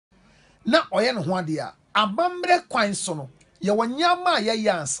na oye no ho ade a amamre kwan so no ye wonyama ye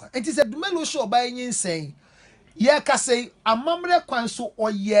yansa enti se Dumelo show ba nyinsɛn ye ka say amamre kwan so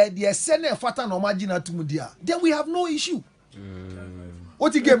oye de se na fata na omagina tumudia then we have no issue.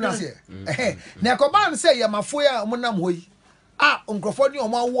 What you game na say na ekoban say ye mafo ya omunam hoyi onkrofo ni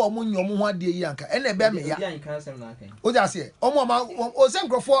omo awo omo nyom ho ade yi anka ene be me ya o ja say omo ma o se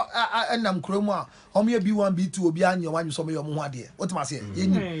nkrofo enam kromu a omo ye B1 B2 obi anyom anyo so me yom ho ade o tuma say ye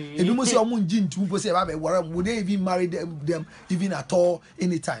ni ebi mo say omo nji ntu po say ba be wore would they even marry them even at all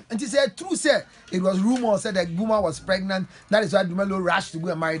anytime. And he said true say it was rumor said that woman was pregnant, that is why Dumelo rushed to go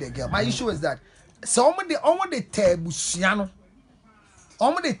and marry the girl. My issue is that so omo de tebusiano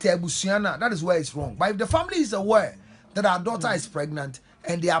that is where it's wrong. But if the family is aware that our daughter is pregnant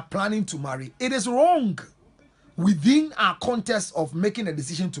and they are planning to marry, it is wrong within our context of making a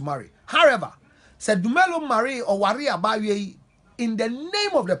decision to marry. However, said Dumelo marry or worry about you in the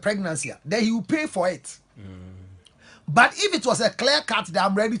name of the pregnancy, then he will pay for it. But if it was a clear cut that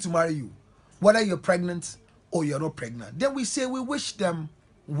I'm ready to marry you, whether you're pregnant or you're not pregnant, then we say we wish them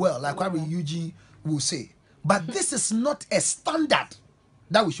well, like what Eugene will say. But this is not a standard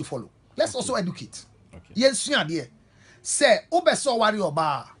that we should follow. Let's also educate. Yes, dear. Say, Obeso worry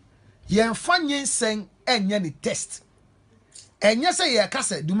oba. Yen fanyin seng enye ni test. Enye say ye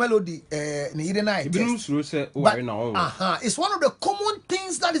kase Dumelo di ni ire na test. It's one of the common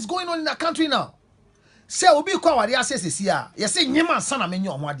things that is going on in the country now. Say obi kwa wari asese si a, ye say nyima sana menye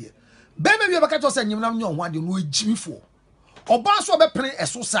ho ade. Be me bi obaka to say nyima menye ho ade no ejimi fo. Oba so be pene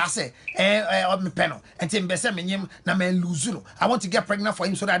eso sa say me peno enti mbe say menyim na men lose no. I want to get pregnant for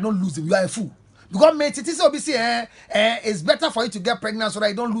him so that I don't lose him. You are a fool. Because mate, it is obviously it's better for you to get pregnant so that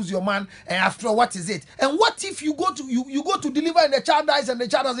you don't lose your man. After all, what is it? And what if you go to deliver and the child dies and the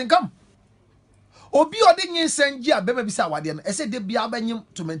child doesn't come? Obi odin send ya be bisa wade no. I said they be abanyim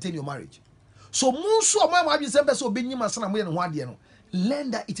to maintain your marriage. So munso ma bi sembe so benyim asana mo ye no ho ade no.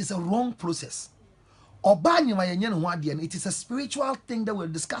 Learn that it is a wrong process. Obanyima ye no ho ade no. It is a spiritual thing that we're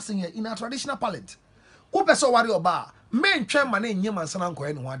discussing here in our traditional parlance. Ope so wari oba men twen ma na enyim asana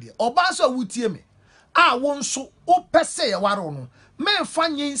nkoye no ho ade. Oba so wutie me. A won so ope se ye waro no. Men fa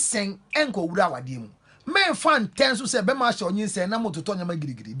nyinsen enko wura wade mu. Men fa nten so se be ma hye onyinsen na mototo nyama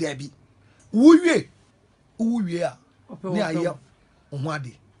girigiri da bi. Wuwie a ni aye ho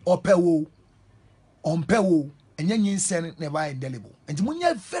ade. Ope wo onpewo enye nyinsen na ba indelible. Enti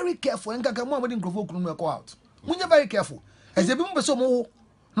munye very careful enka ka mo amadi nkrofo kunu no out. Munye very careful. Eze bi mo be so mo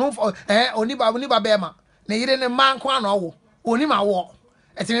no oni ba be ma na yire ne man kwa na owo. Oni ma wo.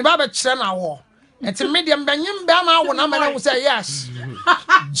 Enti me ba be kire na wo. Enti me de mbanyim be ma wo na ma na say yes.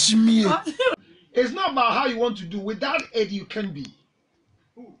 Jimmy. It's not about how you want to do. Without it you can be.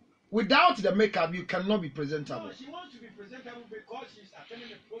 Without the makeup you cannot be presentable. No, she wants to be presentable because she's attending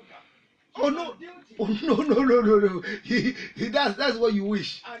the program. Oh no! Oh no! That's what you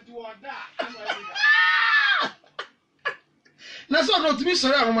wish. And to that, that's what not to be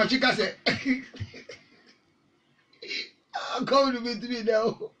sorry. I'm chica say. I'm coming to meet me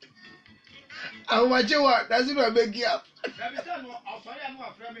now. I'm watching what? That's what I make you up.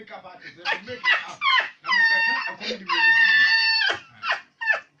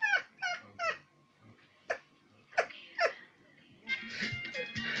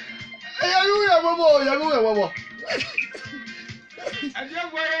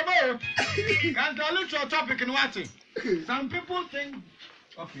 Topic in watching. Some people think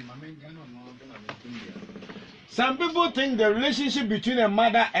some people think the relationship between a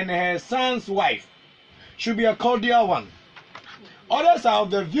mother and her son's wife should be a cordial one. Others are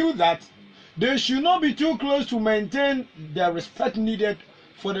of the view that they should not be too close to maintain the respect needed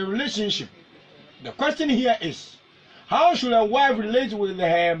for the relationship. The question here is, how should a wife relate with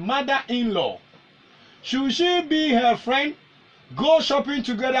her mother-in-law? Should she be her friend, go shopping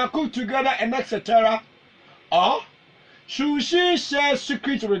together, cook together, and etc.? Or should she share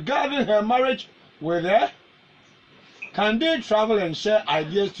secrets regarding her marriage with her? Can they travel and share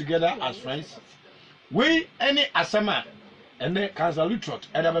ideas together as friends? We any asama and then Council Lutterodt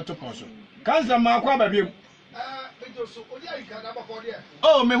Edabeto Council. Council Makwa baby.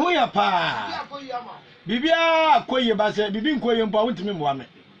 Oh, me who ya pa? Bibia koye ba se bibi nkoye mpa wontimi mwa me.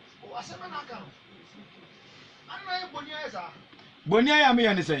 Bonia ya me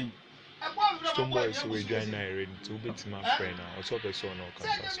yan say. Stone boys we join na ready to bit my friend now. Also person no can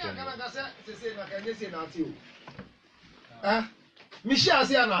Me share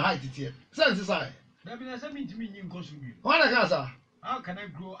say na height tie. Sense say. There be say me ntimi nyi nkosu bi. What can say? How can I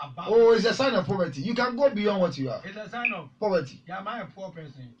grow above? Oh, it's a sign of poverty. You can go beyond what you are. It's a sign of poverty. Yeah, am I a poor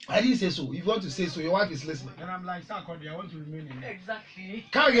person? I didn't say so. If you want to say so, your wife is listening. And I'm like, Sarkodie, I want to remain in. Exactly.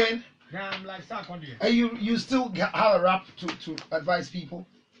 Come again. Yeah, I'm like stuck on here. And you still have a rap to advise people?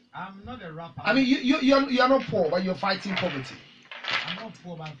 I'm not a rapper. I mean, you're not poor, but you're fighting poverty. I'm not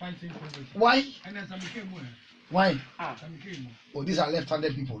poor, but I'm fighting poverty. Why? And then some came more. Why? Some came more. Oh, these are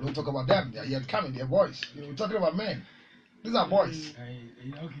left-handed people. Don't talk about them. They're yet coming. They're boys. We're talking about men. These are boys.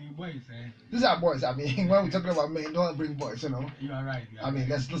 Okay, boys. These are boys. I mean, when we're talking about men, don't bring boys. You know. You are right. I mean,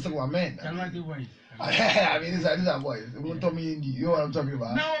 let's talk about men. Can I say boys? I mean, these are boys. Won't tell me you know what I'm talking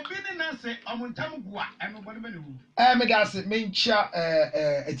about. Now, I say, I'm on Tamugua. I'm nobody. Me guys, me ncha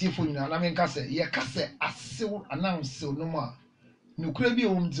etiefo nyina na me nka se ye ka se asew announce no ma no kura bi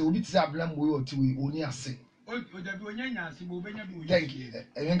o mte obi ti ablam wo yo tiwi oni ase. Thank you.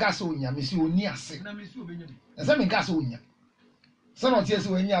 Me nka se onya me si oni ase. Na me si obenya bi. Na se me nka se onya. Se no tie se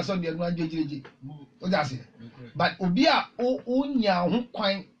onya so de no anjejireji. O ja se. But obi a onya ho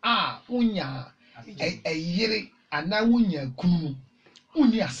kwan a onya yire ana wonya kunu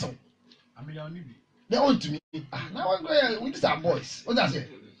oni ase. They want to me. Now we these are boys. What does it?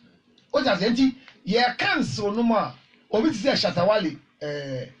 What does it? Yeah, cancel no more. Obi ti say Shatawale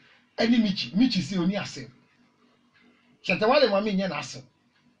any Michi say oni ase. Shatawale mama nya na ase.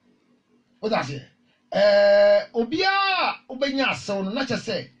 What does it? Obia obenya ase no na che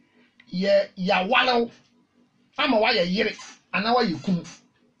say ya walo ama wa ya yire ana wa yekunu.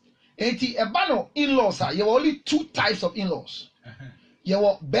 Enti eba no in-laws are you only two types of in-laws. You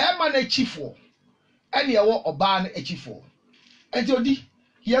were bear man a chief for. And you were a barn a chief for. And you di,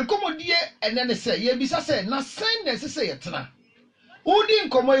 you come dear, and then they say, ye bisa say, na send necessary at na. Udi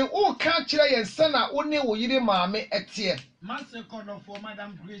nkomo ye o kan kire ye nsa na one wo yire maame etie. Master corner for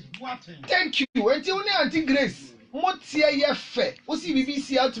Madam Grace Boateng. Thank you. Enti one Auntie Grace, mo tie ye fe. O si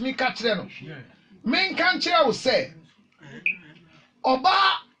BBC out to me ka kire no. Men kan kire wo say.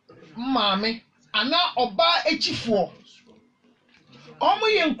 Oba maame ana oba echifo. Omo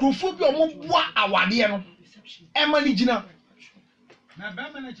ye nkrofo bi omo boa awade no. Ema ni gina. Na ba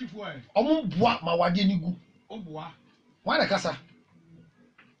ma na echifo e. Omo boa ma wade ni gu. O boa. Wana kasa.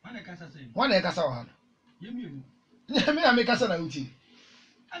 Wana kasa say. Wana kasa wa no. Ye mienu. Me na me kasa na uti.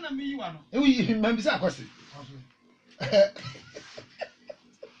 Ana me yi wa no. E wi me bisa akwese.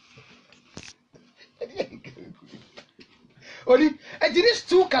 Odi, and these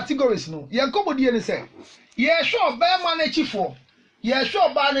two categories no. Ye nkomodi ene say. Ye sure be ma na echifo. Ye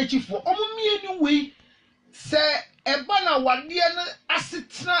sure ba na echifo. Omo mienu we say eba na wade no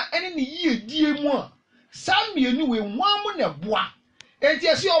asetena ene ne yie die mu a. Sam mienu we nwamu na boa. Enti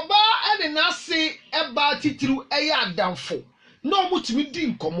esi oba ene na se eba titiru eye adamfo. No mutumi di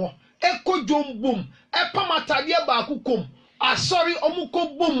nkomo. Eko jombom. Epamatade ba akukom. Asori omuko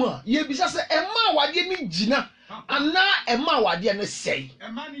bom a. Ye bisa se ema wade ni gina. Ana ema wade no sei.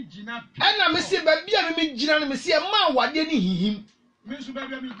 Ema ni gina. Ana me se ba bia me gina no me se ema wade ni hihim. Me so ba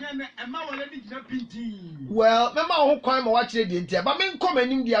bia me gina ema wade ni gina pintin. Well, mema ho kwan ma wa kire de ntia. Ba me nkom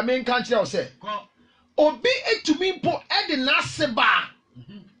anim dia me nka kire o se. Ko Obi etumi mpo e de na se ba.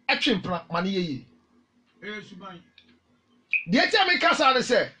 Etwempra mane yeye. Suban. De tia me kasa ne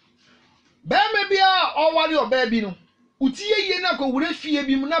se. Ba me bia o ware o ba bi no. Utie yie na ko wure fie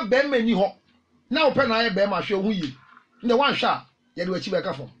bi mu na ba ma ni ho. Na ope na ye be ma hwe hu yi. Nde wan hwa ye de wachi be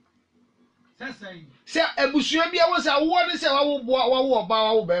ka fom. Sesai. Se ebusua bia wo se wo ne se wa wo boa wa wo ba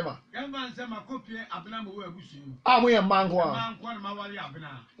wa wo be ma. Yamba se makopie abena mo wo abusu. Ah mo ye mango a. Manko na ma wale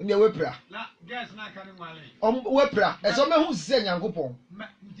abena. Nde wepra. La guess na ka ni wale. Wepra. E so me hu se nyankopon. Me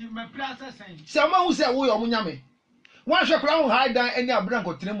pra sesai. Se o ma hu se wo ye o nyame. Wan hwe kra hu high dan eni abena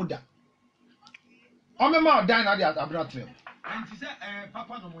ko tene mu da. O me ma dan na de abena tene. Anti se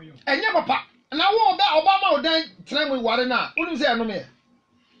papa no mo yo. Enye papa. Na wo oba ma o dan tene mu ware na. Unu se eno me.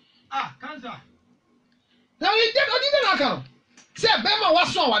 Ah, cancer. Now you did not come. Say, Bema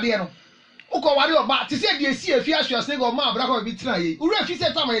was so what no. Uko wari oba ti say de si afi ahwe ase go ma abra bi tena ye. Uru afi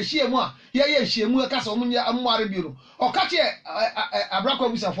say tam ye hie mu a ye hie mu ka so mu amware bi no. O ka che abra ko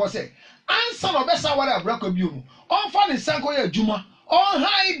busa for say ansa no be sa ware abra ko bi no. On fa ne sanko ye adwuma. On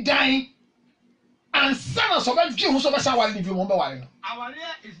high dan ansa no so be dwe hu so be sa ware ni bi mo be ware no. Our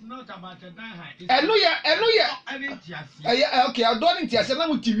is not about a dan high. Eno ye okay, I don't think I na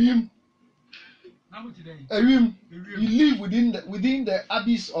mutiwim. You live within the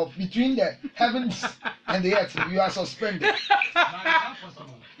abyss of between the heavens and the earth. You are suspended.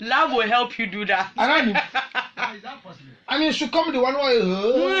 Love will help you do that. How is that possible? I mean, should come the one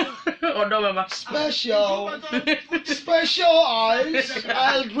way. Special eyes.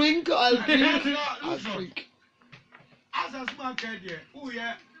 I'll drink. As a small kid, who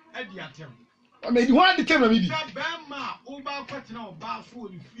ye Ediatem. I mean, you want to come with me.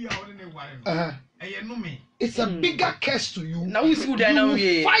 It's a bigger curse to you. Now we see that you now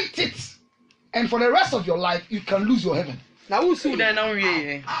will fight it, and for the rest of your life, you can lose your heaven. Now we see that now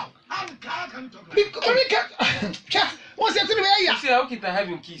we. What's your thing? You see how keep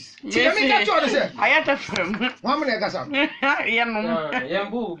having keys. I had to film. 1 minute, Gasa.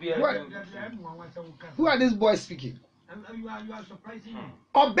 Who are these boys speaking? You are surprising me.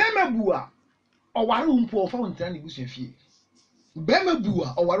 Obemebua, or one room for fountain in Bushefie.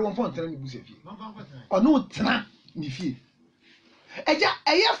 Bemebua, or one fountain in Bushefie. Or no tran in the fee. Eja,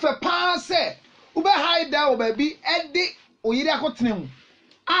 a year for pa say, Uber hide down, baby, Eddie, or Yida Cotton.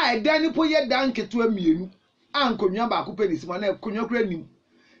 I done put your donkey to a meal. Uncle Yamba Coupelis, one of Cunyo.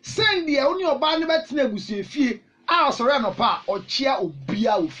 Send the only your band about Nebusi, I'll surround a pa or cheer or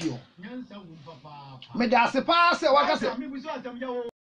beer with you. Me da se pa se waka se